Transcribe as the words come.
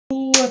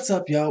What's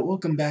up, y'all?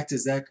 Welcome back to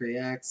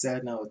ZachReacts.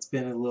 I know it's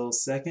been a little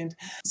second.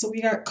 So we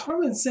got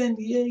Carmen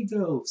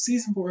Sandiego,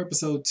 Season 4,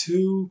 Episode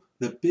 2,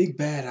 The Big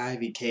Bad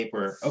Ivy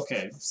Caper.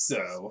 Okay,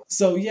 so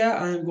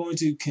yeah, I'm going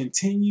to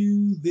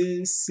continue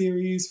this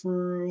series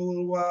for a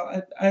little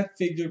while. I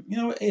figured,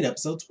 8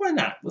 episodes, why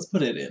not? Let's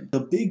put it in.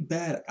 The Big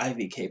Bad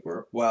Ivy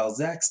Caper. While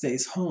Zach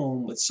stays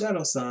home with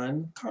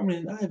Shadow-san,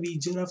 Carmen and Ivy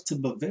jet off to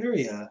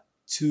Bavaria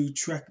to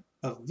track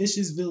a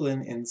vicious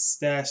villain and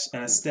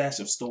a stash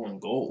of stolen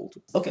gold.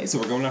 Okay, so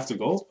we're going after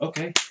gold?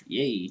 Okay,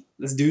 yay.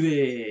 Let's do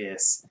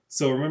this.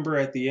 So remember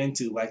at the end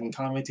to like and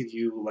comment if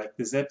you like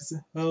this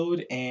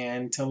episode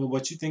and tell me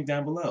what you think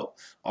down below.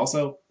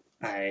 Also,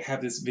 I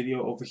have this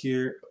video over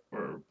here,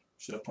 or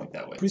should I point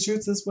that way? Pretty sure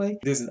it's this way.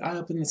 There's an eye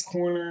up in this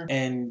corner,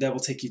 and that will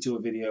take you to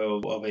a video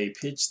of a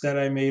pitch that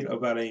I made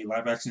about a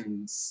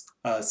live-action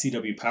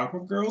CW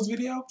Powerpuff Girls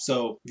video.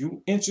 So if you're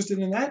interested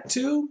in that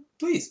too,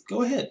 please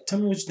go ahead. Tell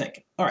me what you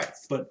think. Alright,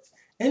 but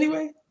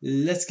anyway,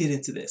 let's get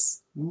into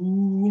this.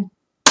 Ooh.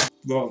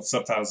 Well, the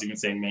subtitles even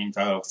say main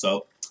title,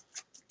 so.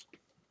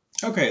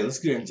 Okay, let's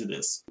get into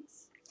this.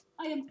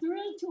 I am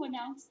thrilled to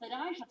announce that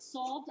I have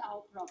solved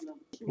our problem.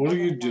 What are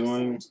you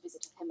doing? To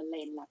visit a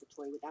Himalayan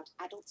laboratory without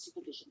adult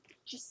supervision.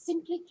 She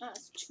simply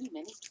has too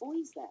many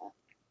toys there.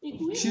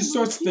 She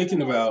starts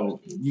thinking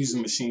about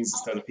using machines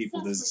instead of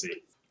people, doesn't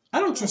she? I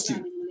don't trust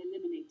you.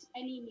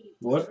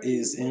 What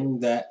is in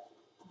that?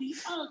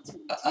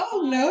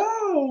 Oh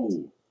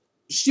no!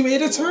 She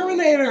made a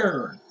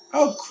Terminator!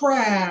 Oh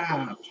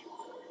crap!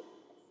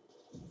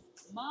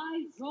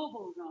 My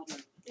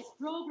Robo-Robber is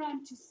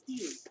programmed to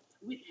steal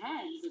with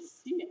hands of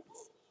steel.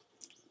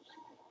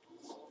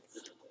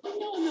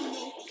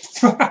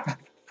 No.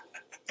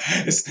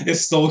 It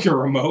stole your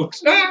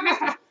remote.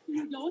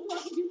 You don't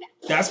want to do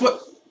that. That's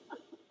what.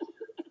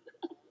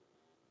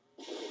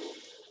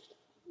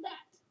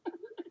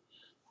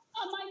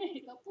 A minor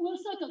hiccup. We'll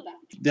circle back.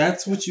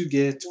 That's what you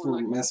get for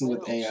messing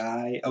with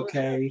AI,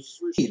 okay?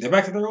 Hey, they're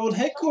back at their old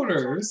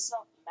headquarters.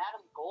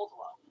 Madam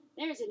Goldlove.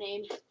 There's a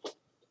name.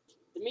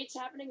 The meet's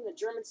happening in the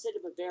German state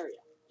of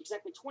Bavaria.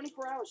 Exactly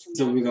 24 hours from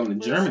now. So we're going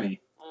to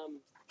Germany.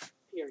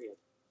 Period.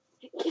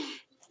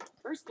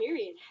 First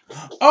period.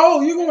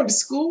 Oh, you're going to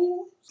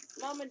school?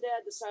 Mom and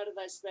Dad decided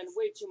I spend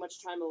way too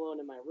much time alone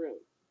in my room,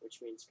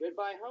 which means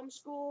goodbye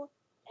homeschool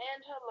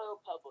and hello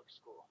public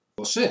school.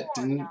 Well, shit,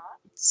 didn't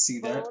see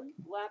that. Phone,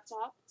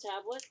 laptop,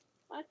 tablet.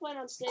 I plan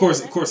on staying.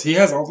 Of course, he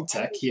has all the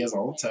tech. He has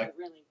all the tech.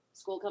 Really,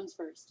 school comes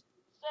first.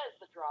 Says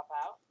the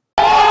dropout.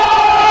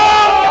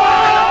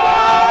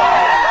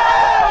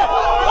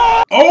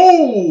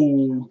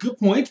 Oh, good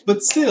point.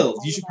 But still,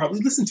 you should probably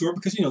listen to her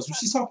because she knows what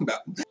she's talking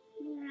about.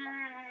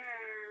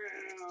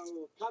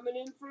 Coming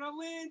in for a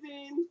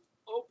landing.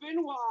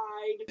 Open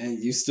wide. And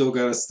you still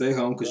gotta stay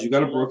home because you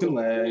got a broken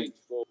leg.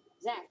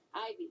 Zach,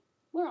 Ivy,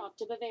 we're off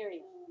to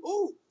Bavaria.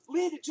 Oh,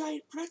 land of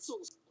giant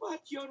pretzels.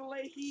 But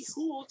Yodelay,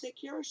 who will take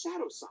care of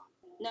Shadow-san?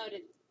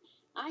 Noted.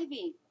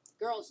 Ivy,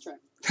 girls trip.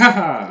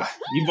 Haha,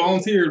 you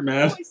volunteered,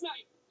 man. Boys'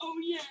 night. Oh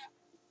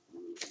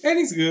yeah. And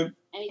he's good.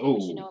 Anything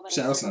we should know Oh, about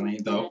Shadow-san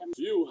ain't though.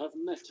 Few have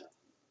met her,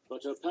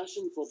 but her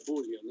passion for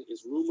bullying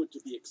is rumored to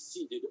be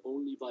exceeded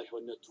only by her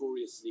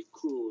notoriously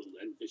cruel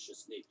and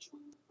vicious nature.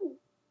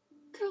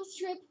 Girls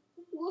trip.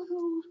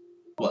 Woohoo.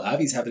 Well,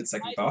 Ivy's having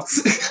second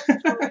thoughts.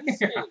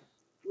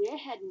 We're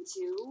heading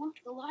to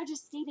the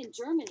largest state in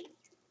Germany,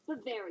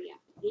 Bavaria.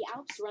 The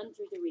Alps run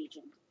through the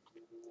region.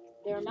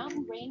 They're a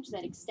mountain range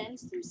that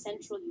extends through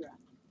Central Europe.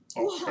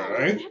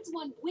 Okay. Whoa, that's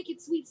one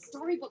wicked sweet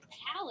storybook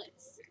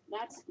palace.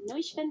 That's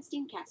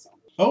Neuschwanstein Castle.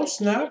 Oh,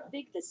 snap.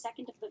 Ludwig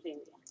II of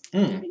Bavaria.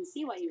 Mm. You can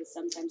see why he was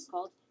sometimes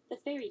called the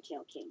fairy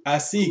tale king. I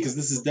see, because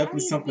this is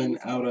definitely something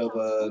out of,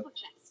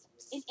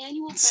 An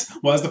annual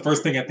well, that's the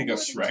first thing I think of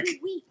Shrek.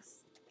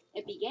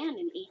 It began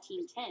in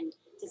 1810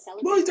 to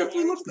celebrate. Well, he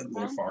definitely looks like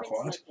Lord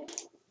Farquaad.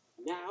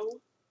 Now,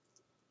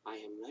 I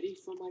am ready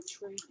for my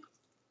training.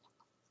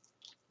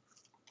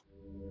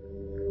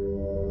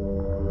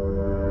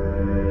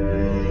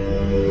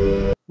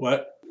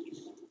 What?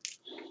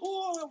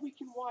 Or we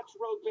can watch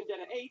Rogue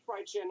Vendetta 8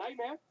 right here,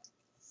 Nightmare.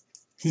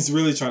 He's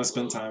really trying to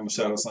spend time with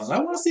Shadow-san. I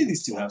want to see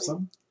these two have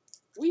some.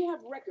 We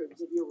have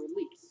records of your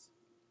release,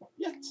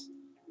 yet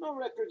no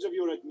records of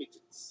your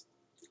admittance.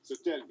 So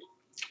tell me,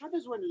 how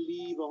does one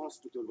leave a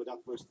hospital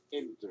without first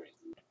entering?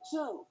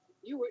 So,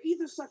 you were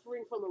either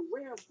suffering from a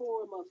rare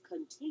form of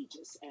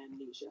contagious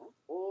amnesia,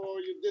 or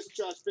your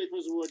discharge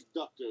papers were a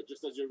doctor,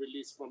 just as your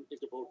release from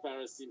Interpol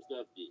Paris seems to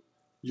have been.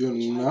 You're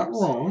not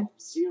wrong.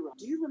 Zero.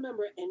 Do you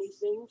remember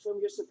anything from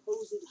your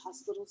supposed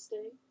hospital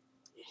stay?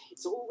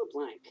 It's all a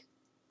blank.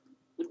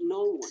 But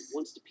no one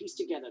wants to piece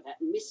together that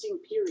missing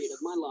period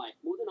of my life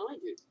more than I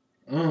do.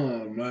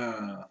 Oh,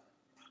 man.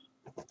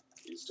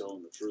 He's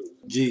telling the truth.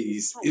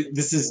 Jeez.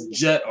 This is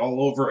Jet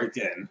all over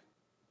again.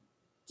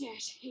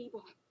 Dash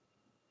Haber.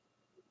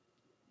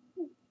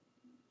 And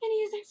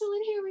he has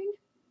excellent hearing.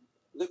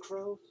 The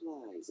crow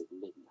flies at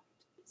midnight.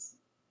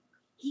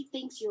 He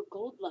thinks you're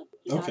Goldlove.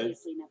 He's Okay.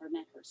 obviously never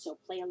met her, so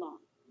play along.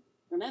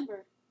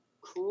 Remember,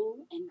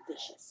 cruel and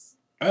vicious.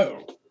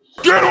 Oh.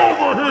 Get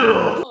over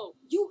here! Oh,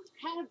 you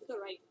have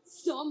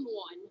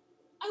someone.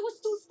 I was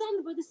too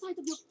stunned by the sight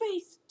of your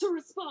face to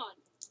respond.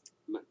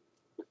 My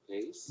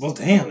face? Well,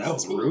 damn, Your that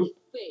was silly rude.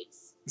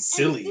 Face. And the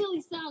Silly.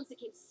 silly sounds that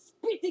came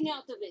spitting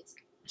out of it.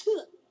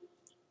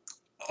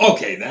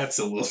 Okay, that's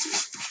a little...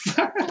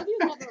 Have you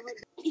never heard?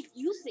 If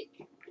you think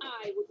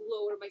I would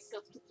lower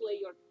myself to play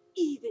your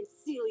even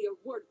sillier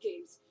word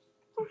games,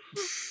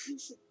 perhaps you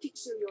should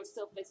picture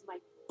yourself as my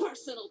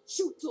personal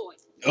chew toy.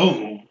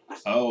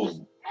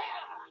 Oh.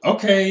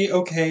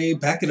 Okay,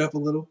 back it up a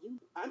little.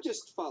 I'm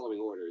just following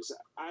orders.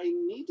 I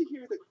need to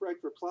hear the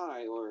correct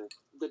reply or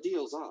the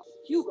deal's off.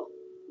 Hugo,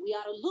 we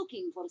are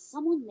looking for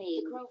someone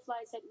named. The crow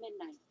flies at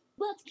midnight.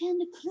 But can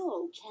the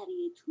crow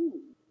carry a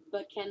tune?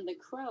 But can the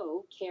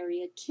crow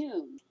carry a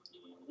tune?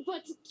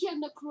 But can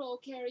the crow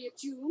carry a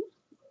tune?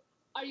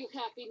 Are you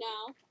happy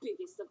now,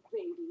 biggest of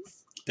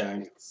babies?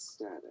 Dang.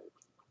 Ecstatic.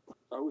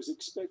 I was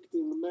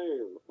expecting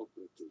male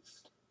operative.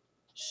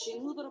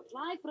 Smooth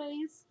reply,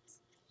 please.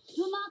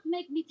 Do not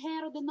make me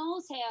tear the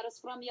nose hairs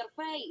from your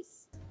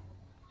face.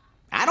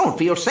 I don't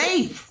feel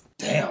safe.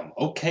 Damn,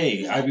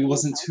 okay. Ivy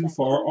wasn't too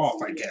far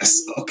off, I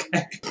guess.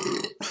 Okay.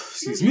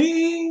 Excuse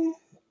me.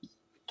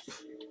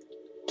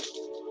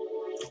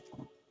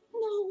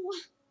 No.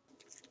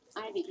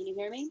 Ivy, can you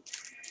hear me?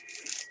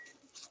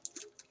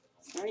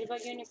 Sorry to bug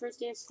you on your first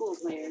day of school,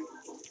 player.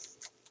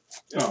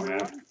 Oh, man.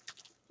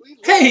 Please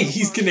Hey, welcome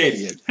he's our-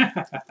 Canadian. Go ahead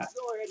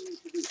and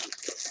introduce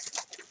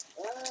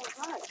yourself.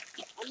 Hi,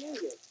 I'm new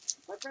here.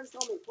 My friends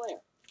call me Claire.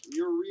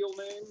 Your real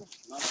name,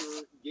 not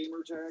your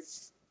gamer tag.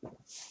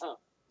 Oh,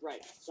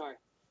 right, sorry.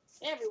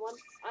 Hey everyone,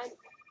 I'm...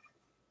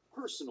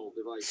 Personal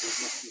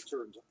devices must be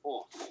turned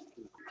off.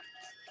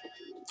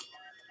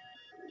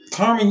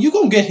 Carmen, you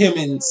gonna get him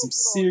in some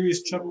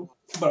serious trouble.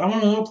 But I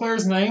want to know the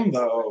player's name,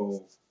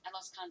 though. I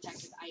lost contact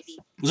with Ivy.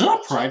 Was that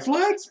a pride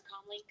flag? Her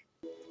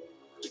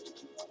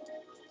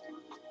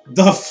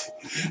comlink.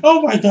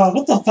 Oh my god,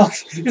 what the fuck?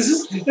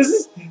 Is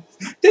this...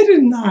 They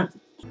did not...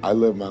 I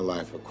live my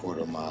life a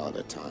quarter mile at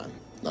a time.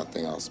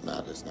 Nothing else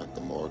matters. Not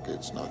the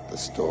mortgage, not the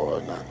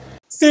store, not...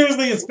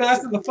 Seriously, it's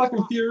Fast and the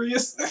fucking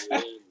Furious?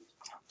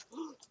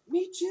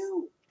 Me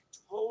too!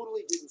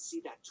 Totally didn't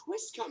see that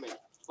twist coming.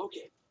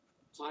 Okay,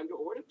 time to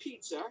order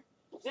pizza.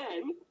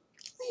 Then,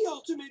 the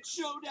ultimate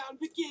showdown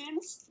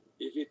begins.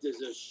 If it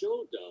is a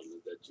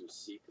showdown that you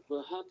seek,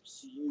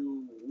 perhaps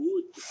you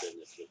would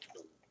benefit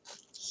from.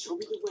 Show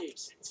me the way,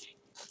 Sensei.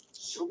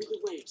 Show me the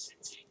way,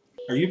 Sensei.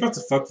 Are you about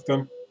to fuck with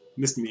them?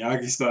 Mr.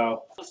 Miyagi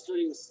style.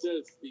 Mastering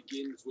stealth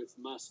begins with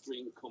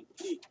mastering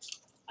complete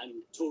and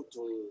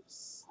total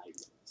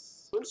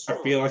silence. I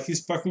feel like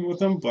he's fucking with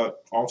them,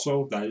 but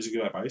also, that is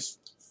good advice.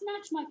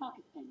 Snatch my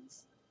pocket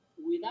pens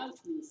without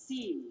me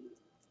seeing you.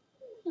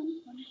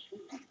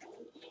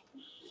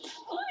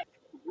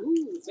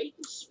 Ooh, bait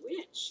and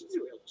switch. She's a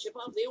real chip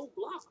off the old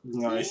block.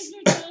 Nice. Please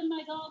return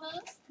my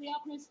dollars, your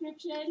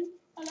prescription.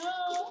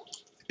 Hello?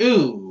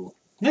 Ooh,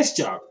 nice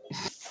job.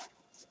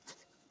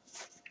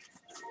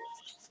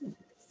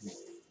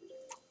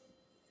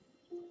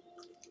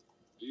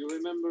 Do you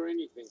remember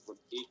anything from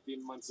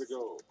 18 months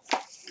ago?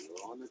 You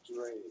were on a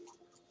train.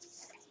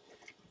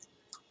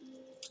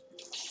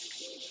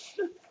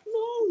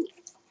 No!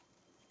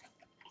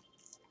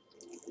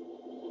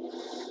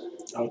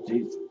 Oh,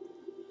 geez.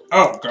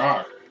 Oh,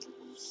 God.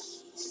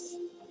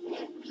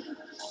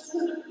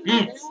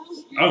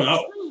 Oh,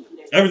 no.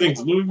 Everything's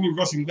literally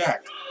rushing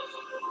back.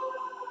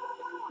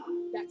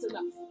 That's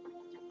enough.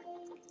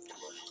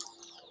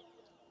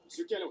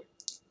 Mr. Kellaway,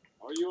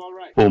 are you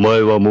alright? お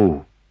前は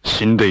もう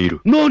死んでい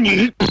る。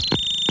何？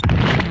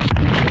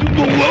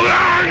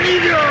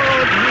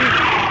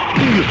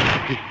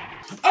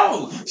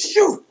 Oh,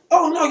 shoot!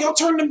 Oh, no, y'all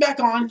turned them back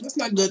on. That's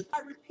not good. I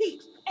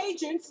repeat,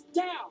 agents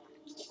down!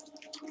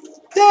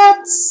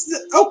 That's...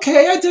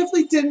 Okay, I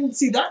definitely didn't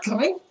see that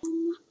coming.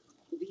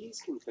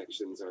 These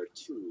confections are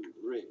too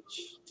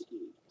rich to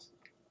eat.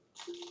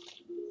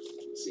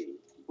 See?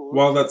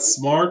 While that's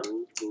smart,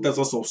 that's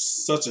also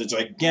such a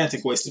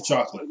gigantic waste of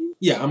chocolate.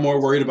 Yeah, I'm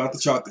more worried about the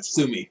chocolate.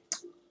 Sue me.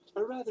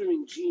 A rather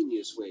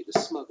ingenious way to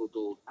smuggle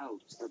gold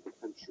out of the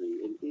country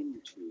and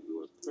into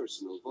your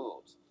personal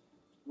vault.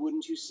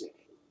 Wouldn't you say?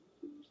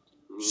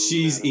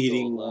 She's Madam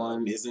eating Gold,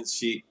 one, isn't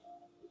she?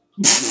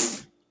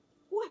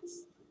 What?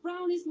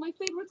 Brown is my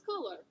favorite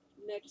color.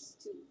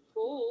 Next to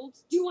gold.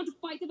 Do you want to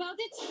fight about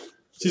it?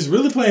 She's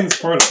really playing this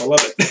part up. I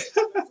love it.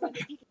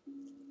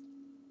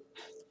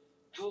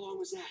 How long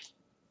was that?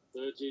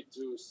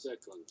 32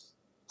 seconds.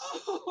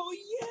 Oh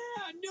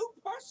yeah! New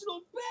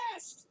personal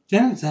best!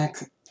 Damn, Zach.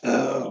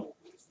 Oh,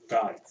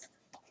 God.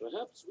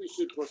 Perhaps we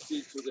should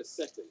proceed to the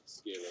second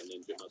skill a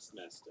ninja must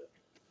master.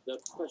 The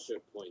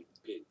pressure point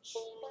pinch.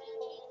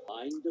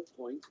 Find the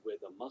point where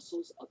the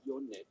muscles of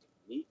your neck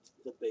meet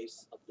the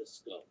base of the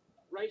skull.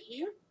 Right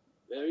here?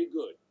 Very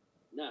good.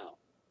 Now,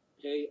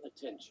 pay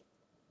attention.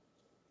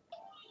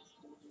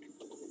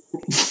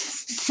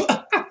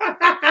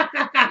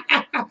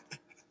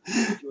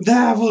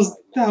 that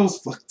was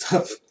fucked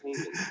up.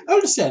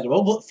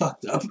 Understandable, but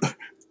fucked up.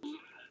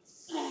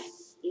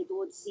 It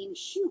would seem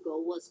Hugo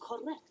was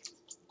correct.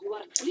 You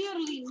are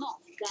clearly not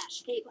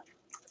Dash Cable.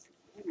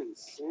 Carmen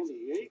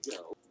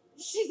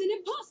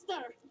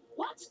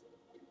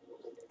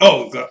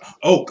Oh god.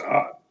 Oh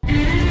god.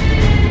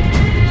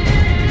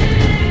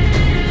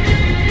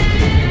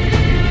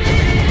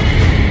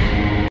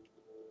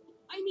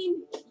 I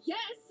mean, yes,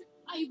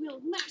 I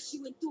will mash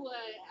you into a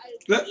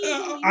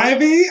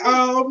Ivy,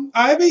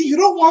 Ivy, you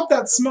don't want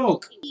that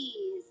smoke.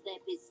 Is the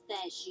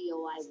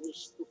pistachio I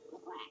wish to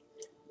crack.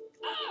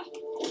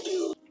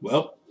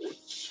 Well,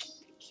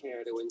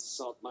 Care to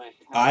insult my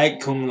I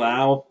Kung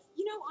Lao.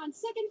 You know, on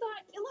second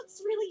thought, it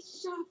looks really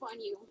sharp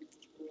on you.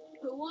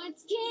 Who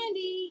wants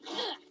candy?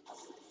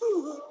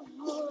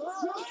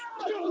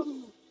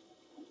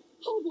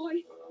 Oh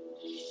boy.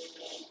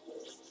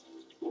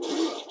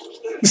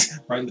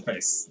 Right in the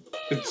face.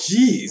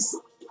 Jeez.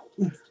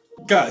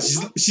 God,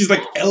 she's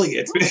like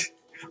Elliot.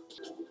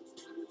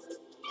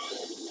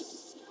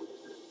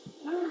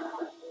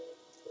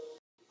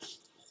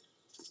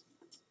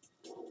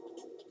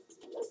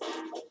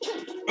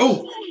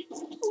 Oh.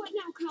 What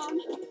now, Carm?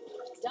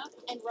 Duck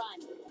and run.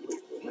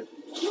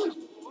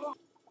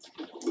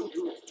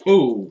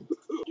 Oh.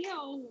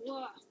 Ew,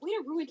 way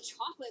to ruin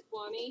chocolate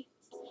for me.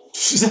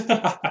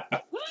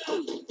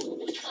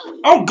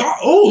 Oh god.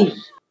 Oh.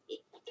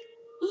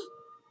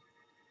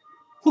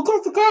 Who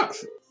got the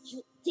cops?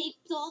 You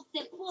tipped off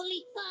the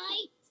police.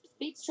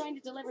 Bates trying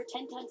to deliver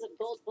 10 tons of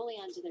gold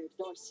bullion to their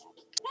doorstep.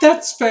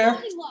 That's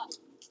fair.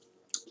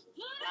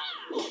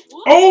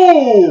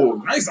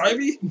 Oh, nice,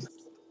 Ivy.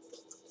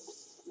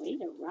 Way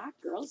to rock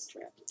girls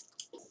trip.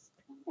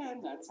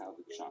 And that's how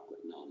the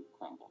chocolate gnome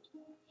crumbled.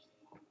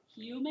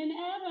 Human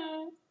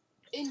error.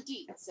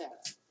 Indeed, sir.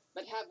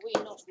 But have we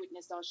not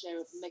witnessed our share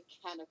of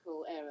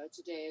mechanical error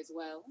today as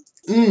well?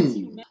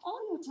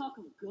 All your talk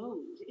of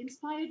gold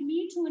inspired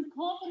me to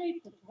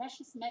incorporate the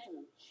precious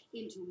metal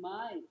into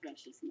my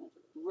precious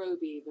metal.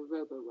 Roby the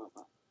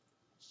Robo-Robber.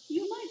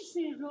 You might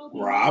say Roby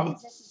Rob?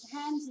 possesses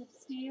hands of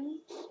steel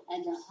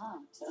and a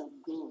heart of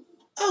gold.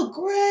 Oh,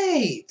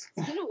 great.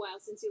 It's been a while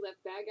since you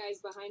left bad guys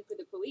behind for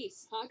the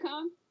police, huh,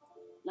 Com?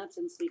 Not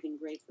since leaving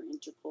great for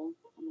Interpol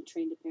on the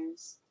train to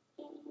Paris.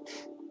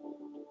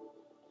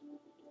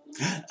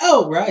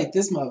 Oh, right,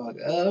 this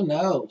motherfucker. Oh,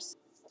 no.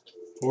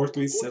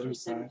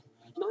 4375.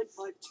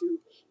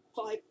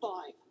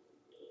 95255.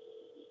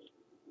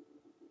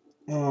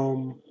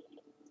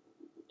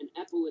 An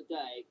apple a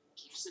day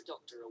keeps the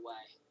doctor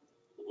away.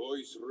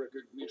 Voice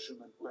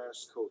recognition and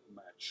passcode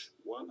match.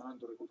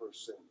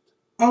 100%.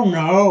 Oh,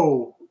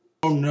 no.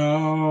 Oh,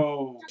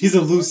 no. He's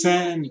a loose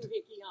end.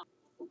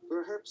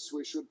 Perhaps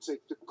we should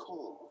take the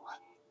call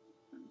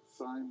and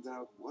find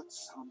out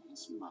what's on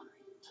his mind.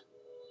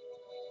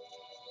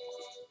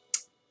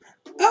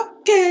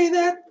 Okay,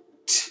 that.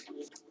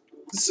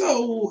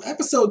 So,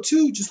 episode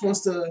 2 just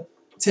wants to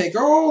take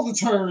all the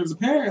turns,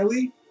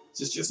 apparently.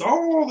 Just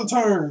all the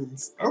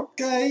turns.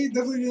 Okay,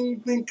 definitely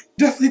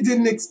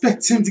didn't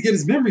expect him to get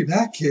his memory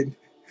back, and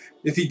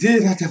if he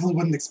did, I definitely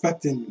wasn't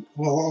expecting,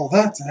 well, all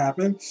that to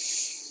happen.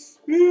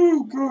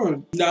 Oh,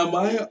 good. Now,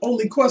 my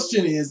only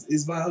question is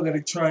Vile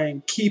gonna try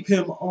and keep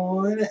him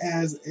on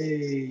as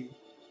an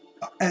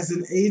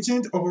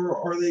agent, or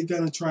are they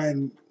gonna try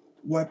and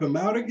wipe him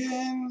out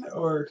again,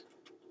 or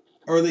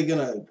are they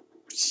gonna,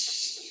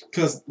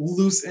 because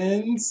loose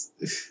ends?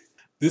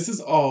 This is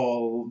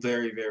all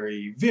very,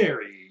 very,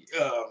 very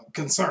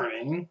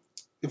concerning,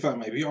 if I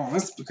may be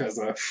honest, because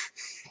I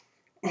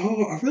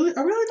really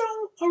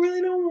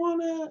don't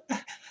want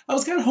to. I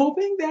was kind of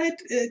hoping that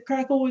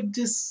Crackle would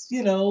just,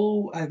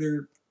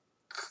 either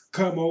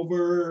come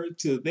over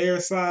to their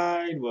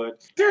side,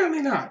 but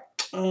apparently not.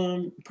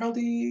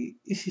 Probably.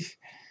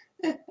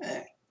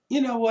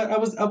 You know what? I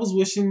was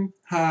wishing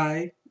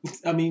hi.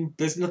 I mean,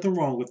 there's nothing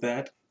wrong with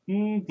that. I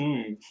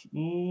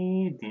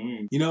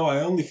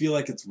only feel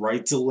like it's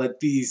right to let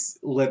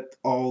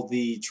all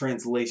the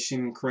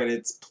translation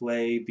credits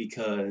play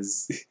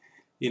because,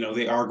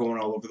 they are going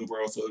all over the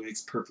world, so it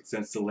makes perfect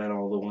sense to let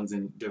all the ones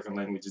in different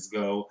languages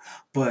go.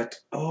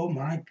 But, oh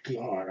my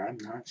god, I'm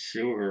not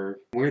sure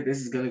where this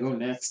is gonna go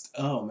next.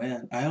 Oh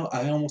man, I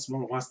almost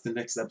want to watch the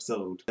next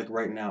episode, like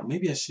right now.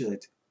 Maybe I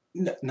should.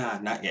 Nah,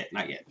 not yet.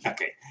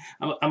 Okay,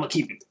 I'm gonna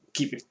keep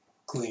it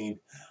clean.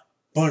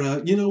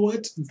 But, you know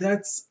what?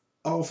 That's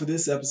all for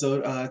this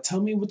episode. Tell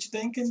me what you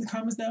think in the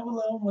comments down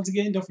below. Once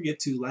again, don't forget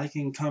to like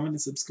and comment and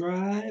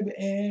subscribe.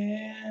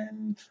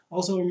 And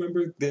also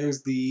remember,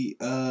 there's the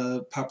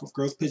Pop-Up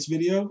Girls pitch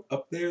video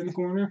up there in the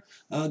corner.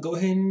 Go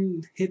ahead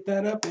and hit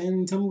that up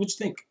and tell me what you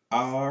think.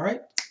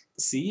 Alright,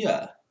 see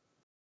ya.